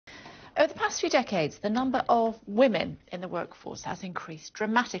Over the past few decades, the number of women in the workforce has increased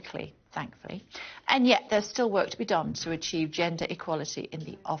dramatically, thankfully, and yet there's still work to be done to achieve gender equality in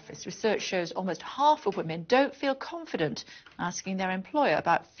the office. Research shows almost half of women don't feel confident asking their employer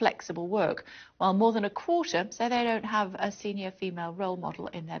about flexible work, while more than a quarter say they don't have a senior female role model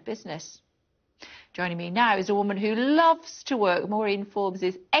in their business. Joining me now is a woman who loves to work. Maureen Forbes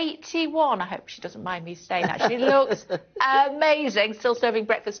is 81. I hope she doesn't mind me saying that. She looks amazing, still serving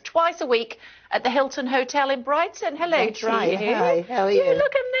breakfast twice a week at the Hilton Hotel in Brighton. Hello That's to right. you. Hi, how are you? You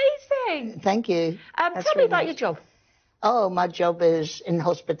look amazing. Thank you. Tell me about your job. Oh, my job is in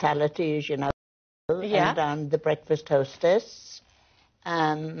hospitality, as you know. Yeah. And I'm the breakfast hostess.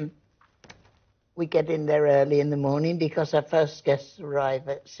 We get in there early in the morning because our first guests arrive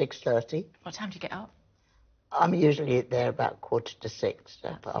at 6:30. What time do you get up? I'm usually there about 5:45,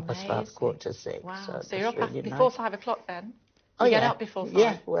 That's half past amazing. 5, 5:45. Wow. So you're up really before nice. 5 o'clock then? Oh, You yeah. get up before 5?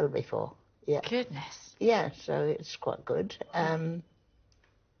 Yeah, well before. Yeah. Goodness. Yeah, so it's quite good.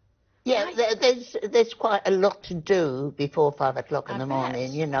 Yeah, there's quite a lot to do before 5 o'clock in the morning.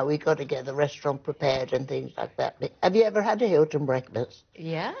 Bet. You know, we've got to get the restaurant prepared and things like that. Have you ever had a Hilton breakfast?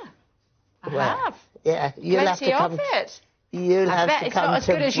 Yeah, I Well, have. Yeah, you'll have to Plenty come. of it. You'll I have bet to it's come not as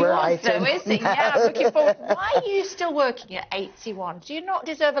to good as yours, Brighton. though, is it? Yeah, I'm looking forward. Why are you still working at 81? Do you not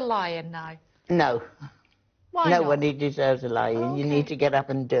deserve a lion now? No, Why not? nobody deserves a lion. Oh, You okay. need to get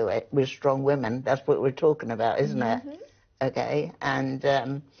up and do it. We're strong women. That's what we're talking about, isn't it? Okay, and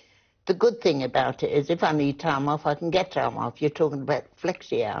the good thing about it is if I need time off, I can get time off. You're talking about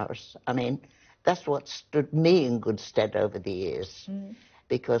flexi hours. I mean, that's what stood me in good stead over the years.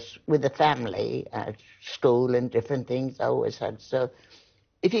 Because with the family, school and different things, I always had. So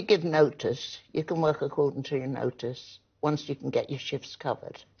if you give notice, you can work according to your notice once you can get your shifts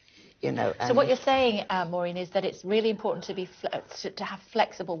covered. You know. So what you're saying, Maureen, is that it's really important to be to have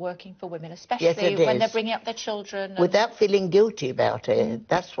flexible working for women, especially when they're bringing up their children. Without feeling guilty about it.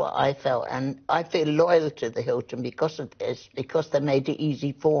 That's what I felt. And I feel loyal to the Hilton because of this, because they made it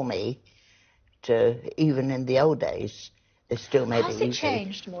easy for me to, even in the old days, they still made it easy. Has it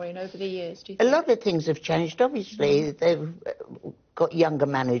changed, Maureen, over the years, do you think? A lot of things have changed, obviously. They've got younger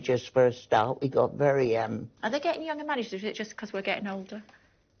managers for a start. We got very... Are they getting younger managers, or is it just because we're getting older?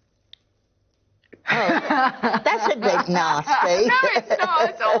 Oh, that's a bit nasty. No, it's not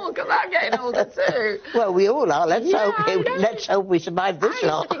at all, because I'm getting older too. Well, we all are. Let's Yeah, hope we survive this I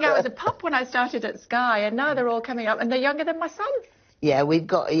lot. used to think I was a pup when I started at Sky, and now they're all coming up, and they're younger than my son. Yeah, we've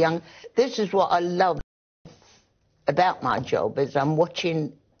got a young... This is what I love about my job, is I'm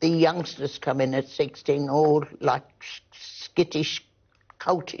watching the youngsters come in at 16, all like skittish,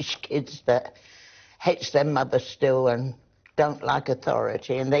 coltish kids that hates their mother still and don't like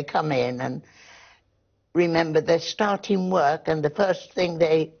authority, and they come in and remember they're starting work, and the first thing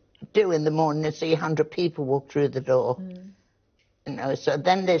they do in the morning is see 100 people walk through the door. You know, so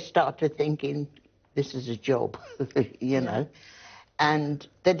then they start to thinking, this is a job, you know, and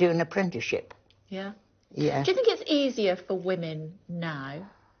they do an apprenticeship. Yeah. Yeah. Do you think it's easier for women now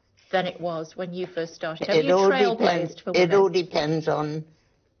than it was when you first started? Have you trailblazed for women? It all depends on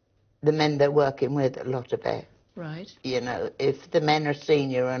the men they're working with, a lot of it. Right. You know, if the men are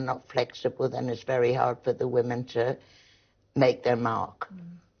senior and not flexible, then it's very hard for the women to make their mark.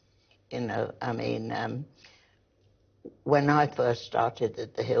 You know, I mean, when I first started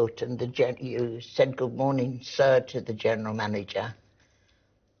at the Hilton, you said good morning, sir, to the general manager.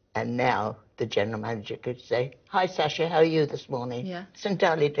 And now the general manager could say, hi, Sasha, how are you this morning? Yeah. It's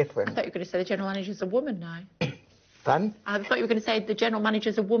entirely different. I thought you were going to say the general manager's a woman now. Fun? I thought you were going to say the general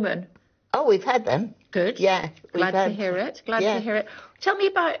manager's a woman. Oh, we've had them. Good. Yeah. Glad to hear it. Glad to hear it. Tell me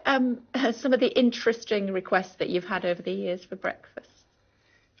about some of the interesting requests that you've had over the years for breakfast.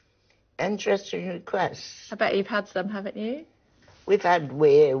 Interesting requests. I bet you've had some, haven't you? We've had,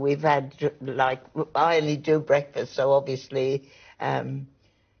 like, I only do breakfast, so obviously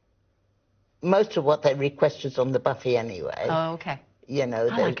most of what they request is on the buffet anyway. Oh, okay. You know,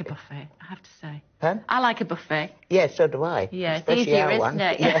 I like a buffet, I have to say. Huh? I like a buffet. Yeah, so do I. Yeah, it's especially easier, our isn't one.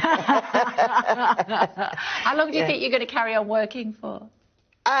 it? Yeah. How long do you think you're going to carry on working for?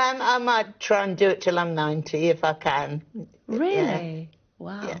 I might try and do it till I'm 90 if I can. Really? Yeah.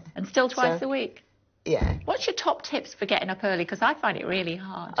 Wow. Yeah. And still twice a week? Yeah. What's your top tips for getting up early? Because I find it really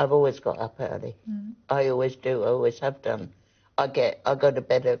hard. I've always got up early. I always do. I always have done. I go to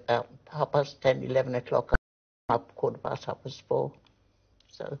bed at about 10:30, 11 o'clock. I'm up 4:15, 4:30.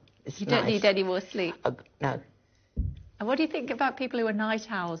 So it's You nice. don't need any more sleep? No. And what do you think about people who are night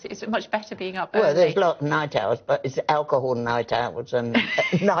owls? It's much better being up early. Well, there's a lot of night owls, but it's alcohol night owls and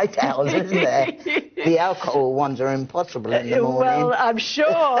night owls, isn't there? The alcohol ones are impossible in the morning. Well, I'm sure.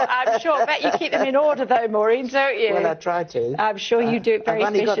 I bet you keep them in order, though, Maureen, don't you? Well, I try to. I'm sure you do it very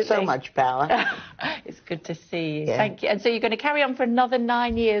efficiently. I've only got so much power. It's good to see you. Yeah. Thank you. And so you're going to carry on for another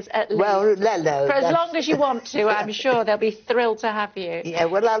 9 years at least? Well, no. For as long as you want to, I'm sure they'll be thrilled to have you. Yeah,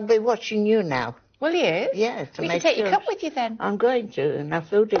 well, I'll be watching you now. Will you? Yeah, You can take your cup with you then. I'm going to, and I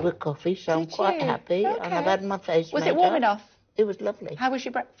filled it with coffee, so I'm quite happy. Okay. And I've had my face Was made it warm up. enough? It was lovely. How was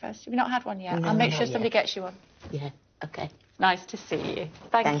your breakfast? Have you not had one yet? No, I'll make not sure somebody yet. gets you one. Yeah, okay. Nice to see you.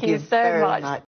 Thank you so very much.